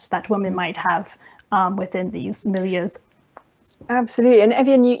that women might have within these milieus. Absolutely. And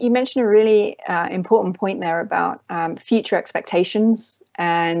Eviane, you mentioned a really important point there about future expectations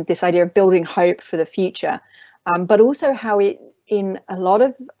and this idea of building hope for the future, but also how in a lot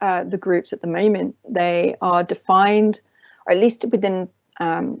of the groups at the moment, they are defined, or at least within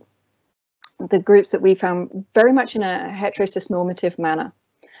the groups that we found, very much in a heterosis normative manner.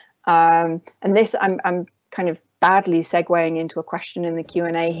 And this, I'm kind of badly segueing into a question in the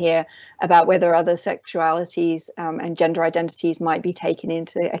Q&A here about whether other sexualities and gender identities might be taken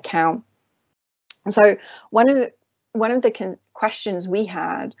into account And so one of the questions we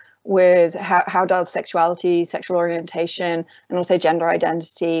had was how does sexuality, sexual orientation, and also gender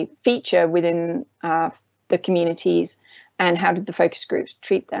identity feature within the communities, and how did the focus groups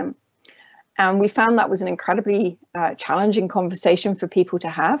treat them? And we found that was an incredibly challenging conversation for people to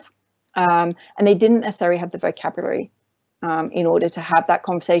have, and they didn't necessarily have the vocabulary in order to have that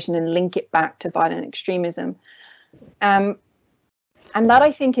conversation and link it back to violent extremism. And that,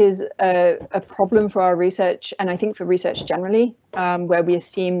 I think, is a problem for our research, and I think for research generally, where we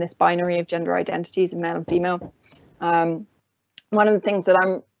assume this binary of gender identities of male and female. One of the things that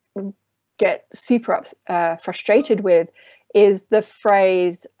I get super frustrated with is the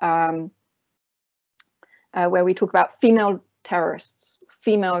phrase where we talk about female terrorists,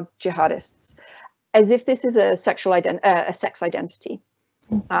 female jihadists, as if this is a sex identity.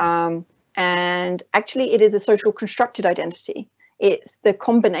 And actually, it is a social constructed identity. It's the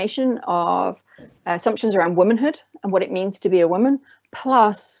combination of assumptions around womanhood and what it means to be a woman,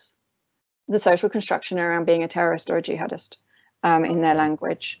 plus the social construction around being a terrorist or a jihadist in their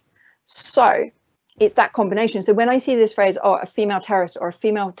language. So it's that combination. So when I see this phrase, oh, a female terrorist or a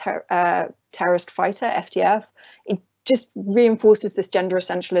female terrorist fighter, FTF, it just reinforces this gender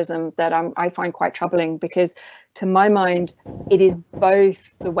essentialism that I find quite troubling, because to my mind, it is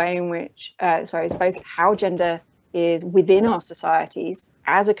both the way in which, it's both how gender is within our societies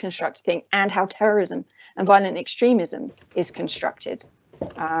as a constructed thing, and how terrorism and violent extremism is constructed.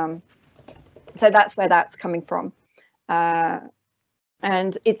 So that's where that's coming from.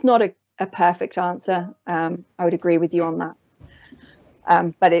 And it's not a perfect answer. I would agree with you on that.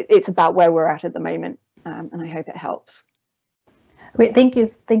 But it's about where we're at the moment, and I hope it helps. Great, thank you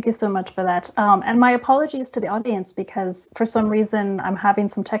so much for that. And my apologies to the audience, because for some reason I'm having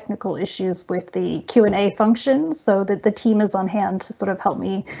some technical issues with the Q&A function, so that the team is on hand to sort of help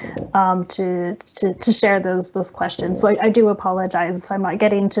me to share those questions. So I do apologize if I'm not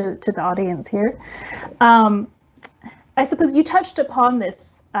getting to the audience here. I suppose you touched upon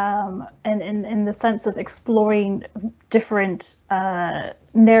this in the sense of exploring different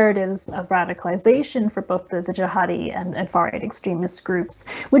narratives of radicalization for both the jihadi and far-right extremist groups.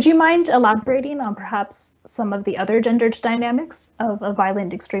 Would you mind elaborating on perhaps some of the other gendered dynamics of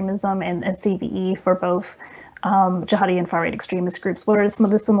violent extremism and CVE for both jihadi and far-right extremist groups? What are some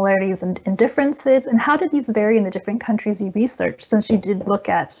of the similarities and differences, and how do these vary in the different countries you researched, since you did look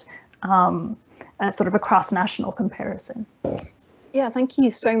at sort of a cross-national comparison? Yeah, thank you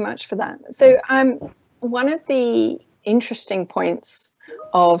so much for that. So one of the interesting points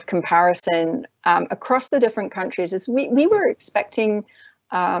of comparison across the different countries is we were expecting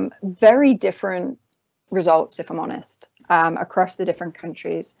very different results, if I'm honest, across the different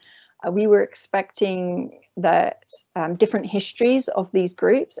countries. We were expecting that different histories of these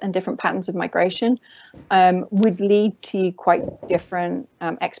groups and different patterns of migration would lead to quite different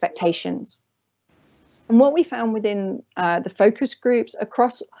expectations. And what we found within the focus groups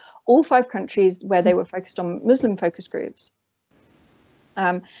across all 5 countries where they were focused on Muslim focus groups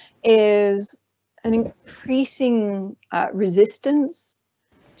is an increasing resistance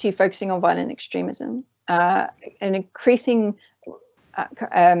to focusing on violent extremism, an increasing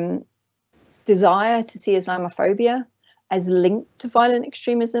desire to see Islamophobia as linked to violent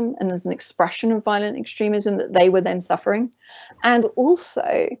extremism and as an expression of violent extremism that they were then suffering, and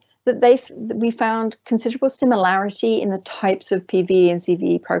also that we found considerable similarity in the types of PV and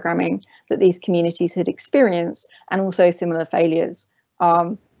CVE programming that these communities had experienced, and also similar failures.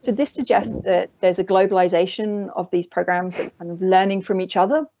 So this suggests that there's a globalization of these programs, that we're kind of learning from each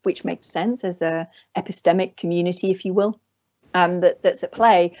other, which makes sense as a epistemic community, if you will, that's at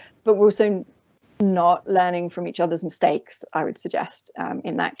play, but we're also not learning from each other's mistakes, I would suggest,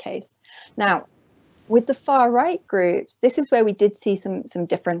 in that case. Now, with the far right groups, this is where we did see some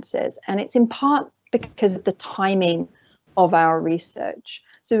differences, and it's in part because of the timing of our research.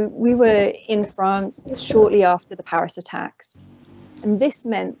 So we were in France shortly after the Paris attacks, and this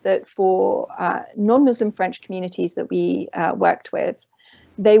meant that for non-Muslim French communities that we worked with,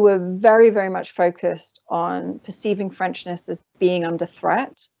 they were very, very much focused on perceiving Frenchness as being under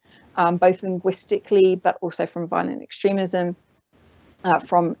threat, both linguistically, but also from violent extremism,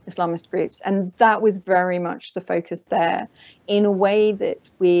 from Islamist groups. And that was very much the focus there, in a way that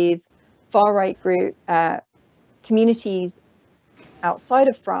with far-right group communities outside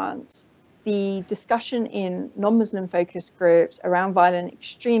of France, the discussion in non-Muslim focused groups around violent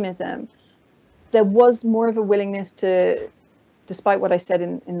extremism, there was more of a willingness to, despite what I said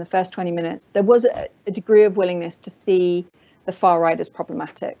in the first 20 minutes, there was a degree of willingness to see the far right as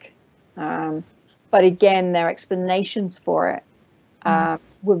problematic. But again, their explanations for it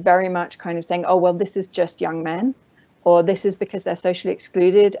were very much kind of saying, oh, well, this is just young men, or this is because they're socially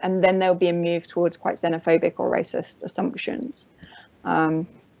excluded, and then there'll be a move towards quite xenophobic or racist assumptions. And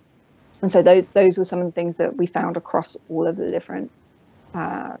so those were some of the things that we found across all of the different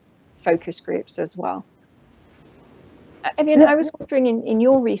focus groups as well. I mean, I was wondering in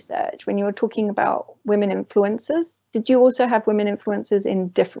your research, when you were talking about women influencers, did you also have women influencers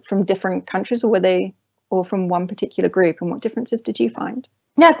from different countries, or were they all from one particular group, and what differences did you find?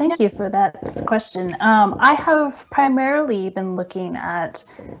 Yeah, thank you for that question. I have primarily been looking at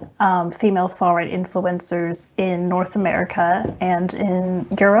female far-right influencers in North America and in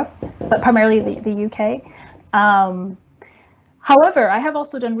Europe, but primarily the UK. However, I have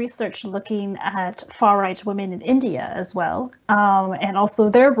also done research looking at far-right women in India as well, and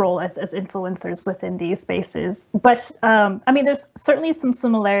also their role as influencers within these spaces. But I mean, there's certainly some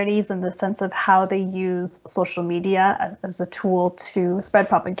similarities in the sense of how they use social media as a tool to spread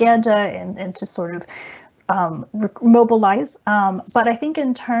propaganda and to sort of mobilize. But I think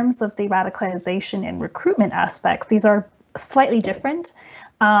in terms of the radicalization and recruitment aspects, these are slightly different.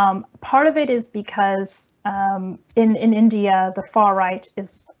 Part of it is because in India, the far right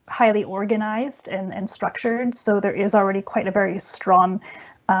is highly organized and structured, so there is already quite a very strong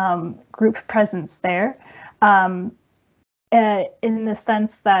group presence there, in the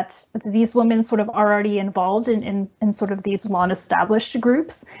sense that these women sort of are already involved in sort of these long-established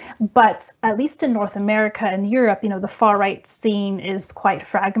groups. But at least in North America and Europe, you know, the far right scene is quite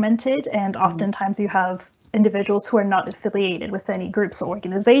fragmented, and oftentimes you have individuals who are not affiliated with any groups or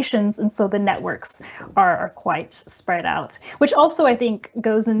organizations, and so the networks are quite spread out, which also I think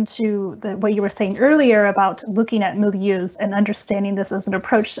goes into what you were saying earlier about looking at milieus and understanding this as an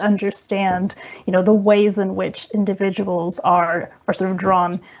approach to understand, you know, the ways in which individuals are sort of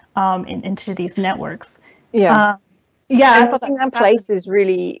drawn into these networks. Yeah, I thought that places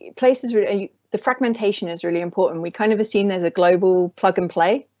really the fragmentation is really important. We kind of assume there's a global plug and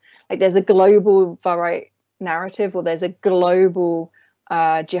play, like there's a global far right narrative, or there's a global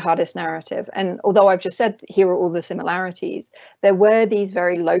jihadist narrative. And although I've just said here are all the similarities, there were these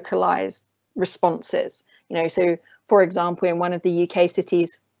very localized responses. You know, so for example, in one of the UK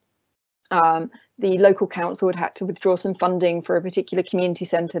cities, the local council had to withdraw some funding for a particular community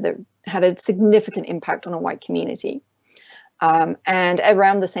centre that had a significant impact on a white community. And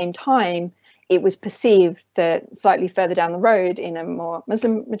around the same time, it was perceived that slightly further down the road, in a more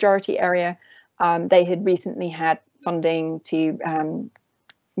Muslim majority area, they had recently had funding to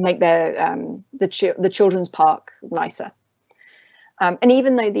make their the children's park nicer. And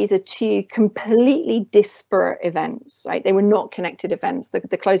even though these are two completely disparate events, right, they were not connected events.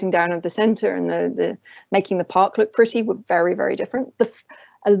 The closing down of the centre and the making the park look pretty were very, very different.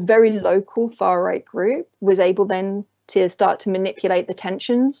 A very local far right group was able then to start to manipulate the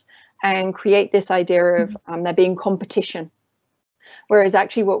tensions and create this idea of there being competition. Whereas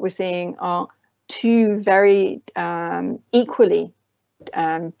actually what we're seeing are two very equally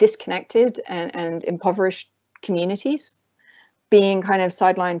disconnected and impoverished communities being kind of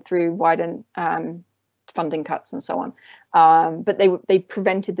sidelined through widened funding cuts and so on. But they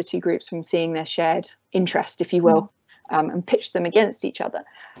prevented the two groups from seeing their shared interest, if you will, and pitched them against each other.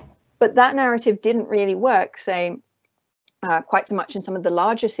 But that narrative didn't really work, say, quite so much in some of the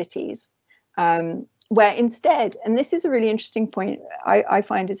larger cities, where instead, and this is a really interesting point I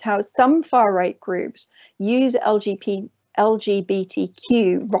find, is how some far right groups use LGBTQ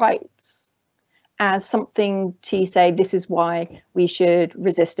rights as something to say this is why we should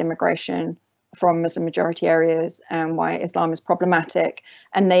resist immigration from Muslim majority areas and why Islam is problematic.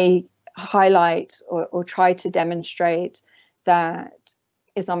 And they highlight or try to demonstrate that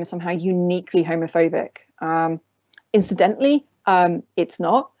Islam is somehow uniquely homophobic. Incidentally, it's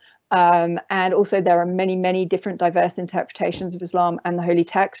not. And also there are many, many different diverse interpretations of Islam and the holy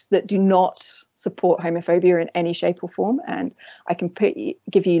text that do not support homophobia in any shape or form. And I can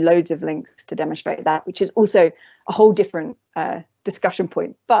give you loads of links to demonstrate that, which is also a whole different discussion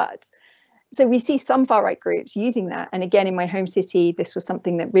point. But so we see some far right groups using that. And again, in my home city, this was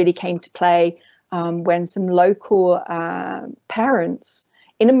something that really came to play when some local parents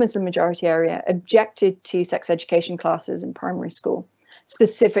in a Muslim majority area objected to sex education classes in primary school,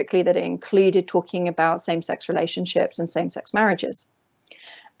 specifically that it included talking about same-sex relationships and same-sex marriages.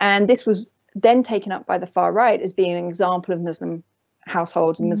 And this was then taken up by the far right as being an example of Muslim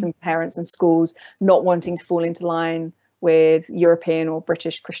households and Muslim parents and schools not wanting to fall into line with European or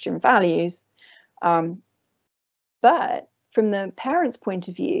British Christian values. But from the parents' point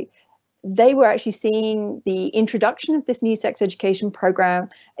of view, they were actually seeing the introduction of this new sex education program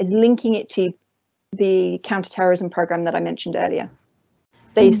as linking it to the counter-terrorism program that I mentioned earlier.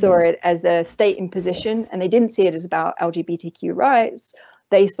 They saw it as a state imposition, and they didn't see it as about LGBTQ rights.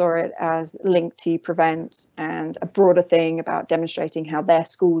 They saw it as linked to prevent and a broader thing about demonstrating how their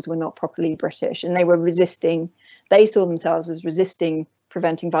schools were not properly British, and they were resisting. They saw themselves as resisting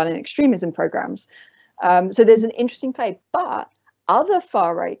preventing violent extremism programs. So there's an interesting play, but other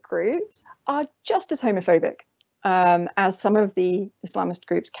far-right groups are just as homophobic as some of the Islamist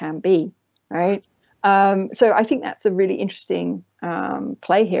groups can be, right? So I think that's a really interesting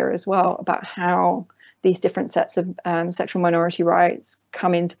play here as well, about how these different sets of sexual minority rights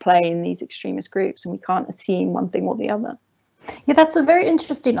come into play in these extremist groups, and we can't assume one thing or the other. Yeah, that's a very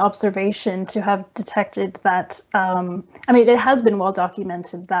interesting observation to have detected that. I mean, it has been well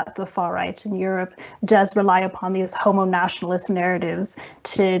documented that the far right in Europe does rely upon these homo-nationalist narratives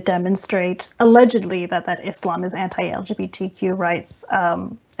to demonstrate, allegedly, that Islam is anti-LGBTQ rights,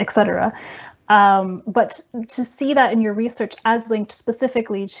 etc. But to see that in your research as linked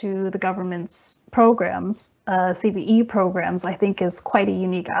specifically to the government's programs, CVE programs, I think is quite a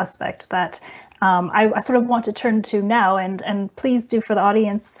unique aspect that I sort of want to turn to now, and please do, for the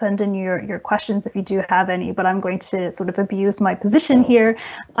audience, send in your questions if you do have any, but I'm going to sort of abuse my position here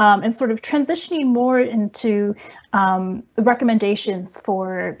and sort of transitioning more into the recommendations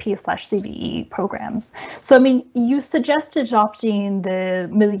for P/CVE programs. So, I mean, you suggest adopting the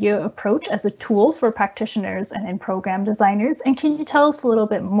milieu approach as a tool for practitioners and program designers, and can you tell us a little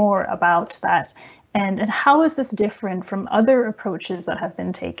bit more about that? And how is this different from other approaches that have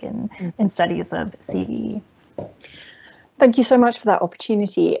been taken in studies of CVE? Thank you so much for that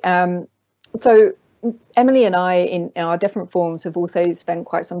opportunity. So Emily and I, in our different forms, have also spent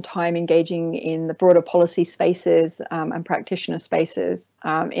quite some time engaging in the broader policy spaces and practitioner spaces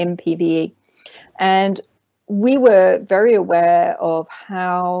in PVE. And we were very aware of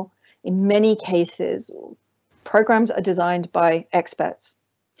how, in many cases, programs are designed by experts.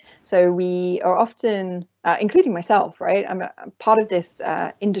 So we are often, including myself, right? I'm part of this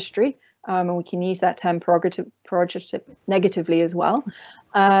industry, and we can use that term prerogative negatively as well,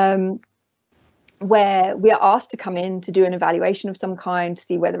 where we are asked to come in to do an evaluation of some kind, to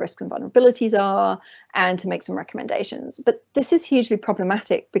see where the risks and vulnerabilities are, and to make some recommendations. But this is hugely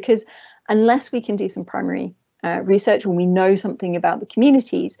problematic, because unless we can do some primary research, or we know something about the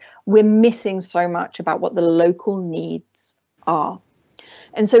communities, we're missing so much about what the local needs are.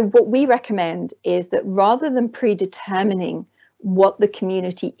 And so what we recommend is that rather than predetermining what the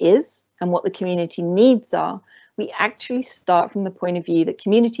community is and what the community needs are, we actually start from the point of view that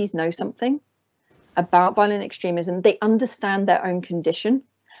communities know something about violent extremism, they understand their own condition,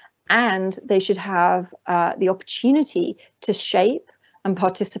 and they should have the opportunity to shape and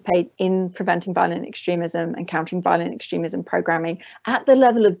participate in preventing violent extremism and countering violent extremism programming at the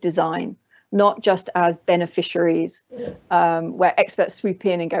level of design, not just as beneficiaries, where experts swoop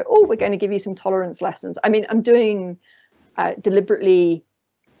in and go, oh, we're going to give you some tolerance lessons. I mean, I'm doing deliberately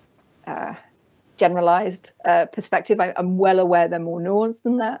generalized perspective. I'm well aware they're more nuanced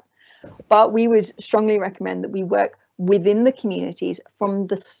than that. But we would strongly recommend that we work within the communities from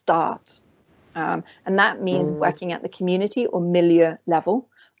the start. And that means working at the community or milieu level,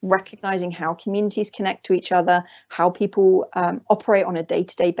 recognizing how communities connect to each other, how people operate on a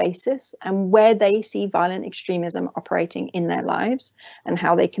day-to-day basis, and where they see violent extremism operating in their lives, and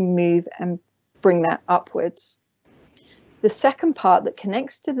how they can move and bring that upwards. The second part that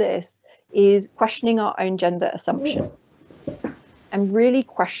connects to this is questioning our own gender assumptions, and really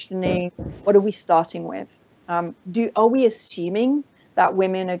questioning, what are we starting with? Are we assuming that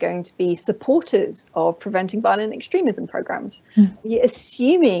women are going to be supporters of preventing violent extremism programs? Are we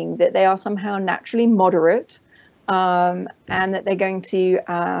assuming that they are somehow naturally moderate, and that they're going to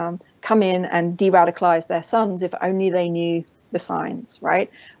come in and de-radicalize their sons if only they knew the signs, right?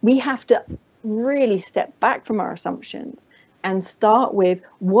 We have to really step back from our assumptions and start with,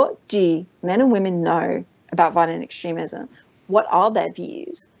 what do men and women know about violent extremism? What are their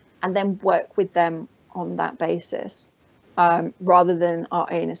views? And then work with them on that basis, rather than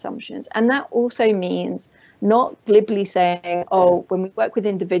our own assumptions. And that also means not glibly saying, oh, when we work with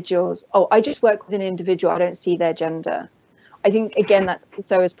individuals, oh, I just work with an individual, I don't see their gender. I think, again, that's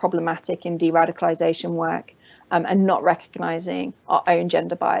also as problematic in de-radicalization work, and not recognizing our own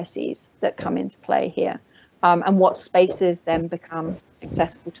gender biases that come into play here, and what spaces then become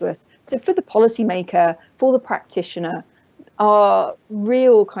accessible to us. So for the policymaker, for the practitioner, our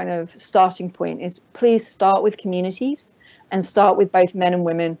real kind of starting point is, please start with communities, and start with both men and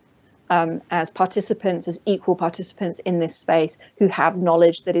women as participants, as equal participants in this space, who have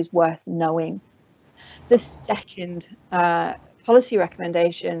knowledge that is worth knowing. The second policy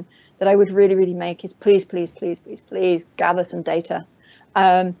recommendation that I would really, really make is, please, please, please, please, please gather some data.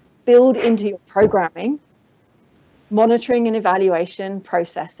 Build into your programming monitoring and evaluation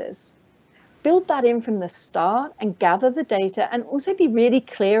processes. Build that in from the start and gather the data, and also be really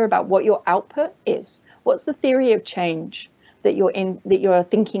clear about what your output is. What's the theory of change that you're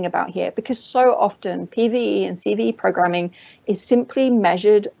thinking about here? Because so often PVE and CVE programming is simply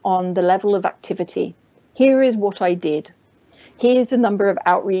measured on the level of activity. Here is what I did. Here's the number of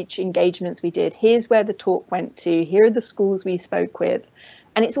outreach engagements we did. Here's where the talk went to. Here are the schools we spoke with.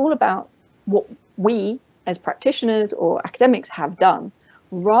 And it's all about what we as practitioners or academics have done,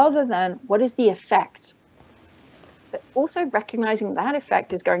 rather than what is the effect. But also recognizing that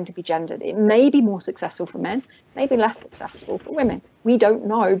effect is going to be gendered. It may be more successful for men, maybe less successful for women. We don't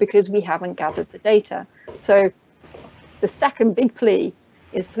know because we haven't gathered the data. So the second big plea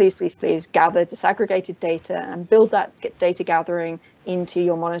is please, please, please gather disaggregated data and build that data gathering into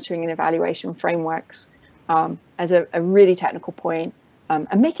your monitoring and evaluation frameworks as a really technical point,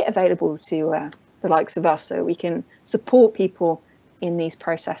 and make it available to the likes of us so we can support people in these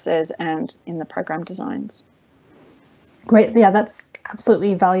processes and in the program designs. Great. Yeah, that's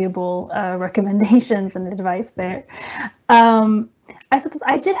absolutely valuable recommendations and advice there. I suppose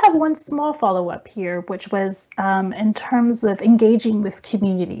I did have one small follow-up here, which was in terms of engaging with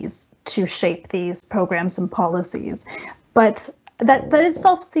communities to shape these programs and policies. But that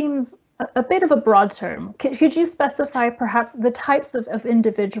itself seems a bit of a broad term. Could you specify perhaps the types of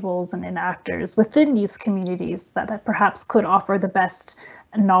individuals and actors within these communities that perhaps could offer the best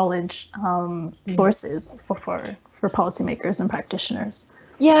knowledge sources for policymakers and practitioners?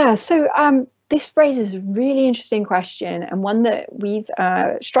 Yeah, so this raises a really interesting question, and one that we've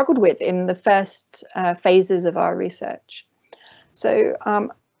struggled with in the first phases of our research. So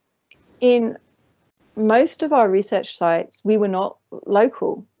in most of our research sites, we were not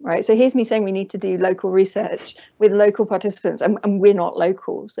local, right? So here's me saying we need to do local research with local participants, and we're not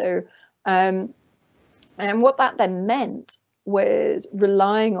local. So, and what that then meant was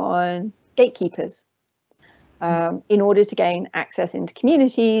relying on gatekeepers in order to gain access into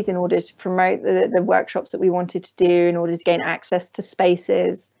communities, in order to promote the workshops that we wanted to do, in order to gain access to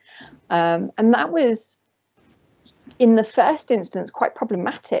spaces. And that was, in the first instance, quite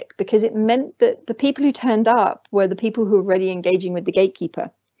problematic, because it meant that the people who turned up were the people who were already engaging with the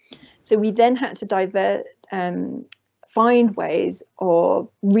gatekeeper. So we then had to find ways of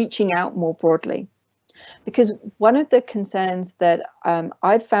reaching out more broadly. Because one of the concerns that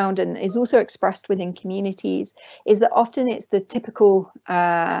I've found, and is also expressed within communities, is that often it's the typical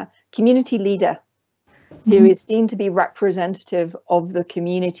community leader who is seen to be representative of the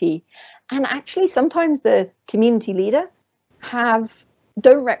community. And actually, sometimes the community leader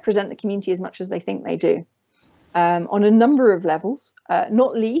don't represent the community as much as they think they do, on a number of levels,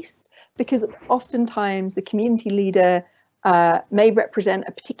 not least because oftentimes the community leader may represent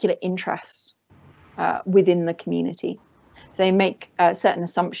a particular interest within the community. They make certain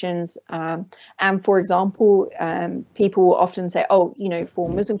assumptions, and for example, people often say, oh, you know, for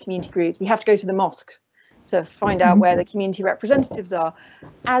Muslim community groups, we have to go to the mosque to find out where the community representatives are,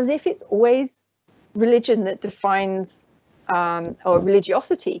 as if it's always religion that defines, or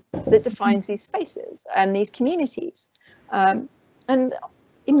religiosity that defines these spaces and these communities. And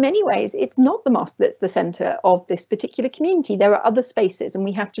in many ways, it's not the mosque that's the center of this particular community. There are other spaces, and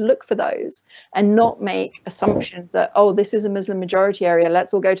we have to look for those and not make assumptions that, oh, this is a Muslim majority area,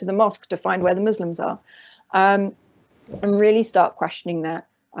 let's all go to the mosque to find where the Muslims are. And really start questioning that.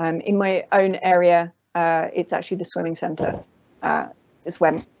 In my own area, it's actually the swimming center. It's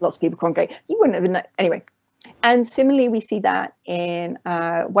when lots of people congregate. You wouldn't have known anyway. And similarly, we see that in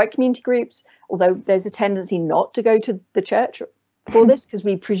white community groups, although there's a tendency not to go to the church for this, because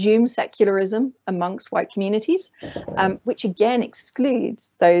we presume secularism amongst white communities, which again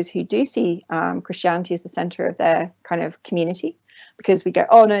excludes those who do see Christianity as the center of their kind of community, because we go,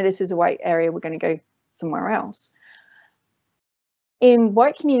 oh no, this is a white area, we're going to go somewhere else. In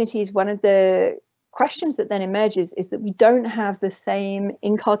white communities, one of the questions that then emerges is that we don't have the same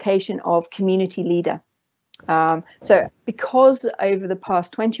inculcation of community leader. So because over the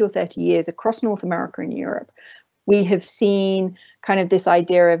past 20 or 30 years across North America and Europe, we have seen kind of this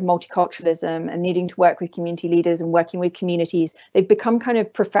idea of multiculturalism and needing to work with community leaders and working with communities. They've become kind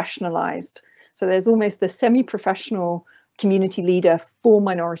of professionalized. So there's almost the semi-professional community leader for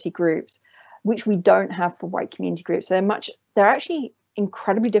minority groups, which we don't have for white community groups. So they're actually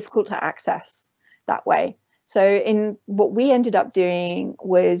incredibly difficult to access that way. So in what we ended up doing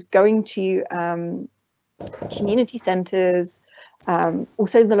was going to community centers,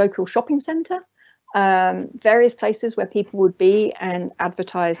 also the local shopping center, various places where people would be, and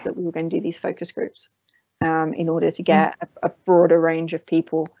advertise that we were going to do these focus groups. in order to get a broader range of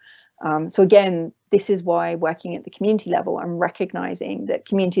people. So again, this is why working at the community level and recognizing that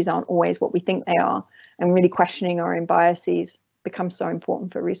communities aren't always what we think they are, and really questioning our own biases becomes so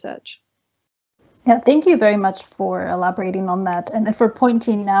important for research. Yeah, thank you very much for elaborating on that and for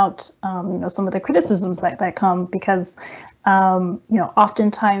pointing out, some of the criticisms that come, because,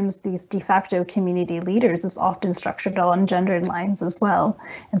 oftentimes these de facto community leaders is often structured on gendered lines as well.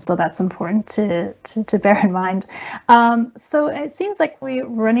 And so that's important to bear in mind. So it seems like we're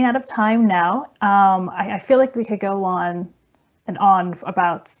running out of time now. I feel like we could go on and on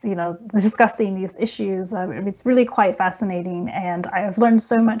about, discussing these issues. It's really quite fascinating, and I've learned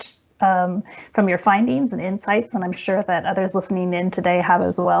so much from your findings and insights, and I'm sure that others listening in today have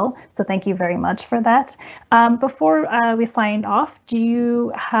as well. So thank you very much for that. Before we sign off, do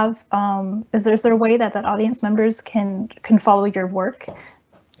you have, is there a way that audience members can follow your work?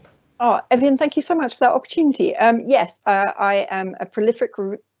 Oh, Eviane, thank you so much for that opportunity. Yes, I am a prolific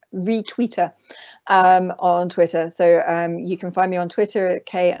retweeter on Twitter. So you can find me on Twitter at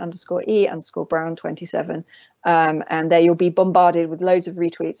K_E_Brown27. And there you'll be bombarded with loads of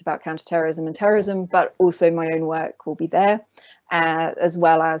retweets about counterterrorism and terrorism, but also my own work will be there, as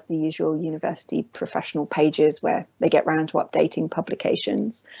well as the usual university professional pages where they get round to updating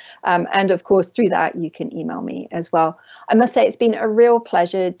publications. And of course, through that, you can email me as well. I must say it's been a real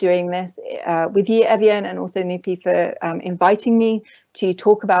pleasure doing this with you, Eviane, and also Nupi for inviting me to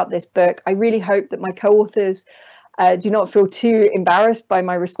talk about this book. I really hope that my co-authors do not feel too embarrassed by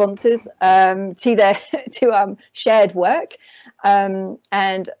my responses to their shared work, and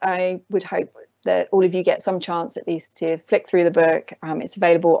I would hope that all of you get some chance at least to flick through the book. It's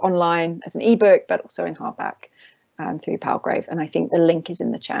available online as an ebook, but also in hardback through Palgrave, and I think the link is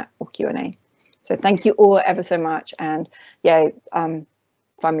in the chat or Q&A. So thank you all ever so much, and yeah, find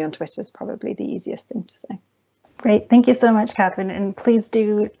me on Twitter is probably the easiest thing to say. Great. Thank you so much, Katherine. And please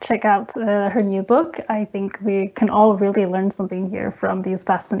do check out her new book. I think we can all really learn something here from these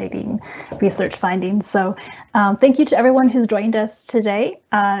fascinating research findings. So thank you to everyone who's joined us today.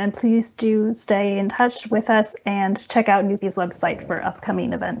 And please do stay in touch with us and check out Nupi's website for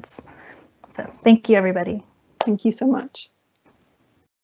upcoming events. So thank you, everybody. Thank you so much.